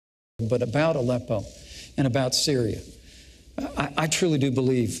but about Aleppo and about Syria. I truly do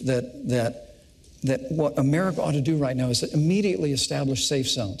believe that what America ought to do right now is immediately establish safe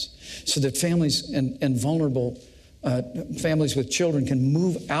zones so that families and vulnerable families with children can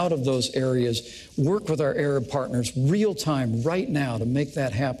move out of those areas, work with our Arab partners real time right now to make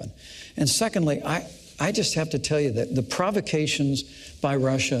that happen. And secondly, I just have to tell you that the provocations by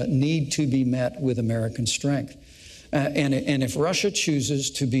Russia need to be met with American strength. And if Russia chooses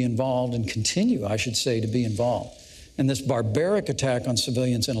to be involved and continue, I should say, to be involved in this barbaric attack on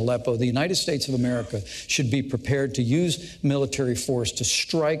civilians in Aleppo, the United States of America should be prepared to use military force to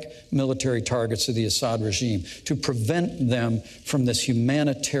strike military targets of the Assad regime, to prevent them from this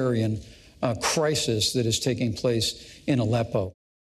humanitarian crisis that is taking place in Aleppo.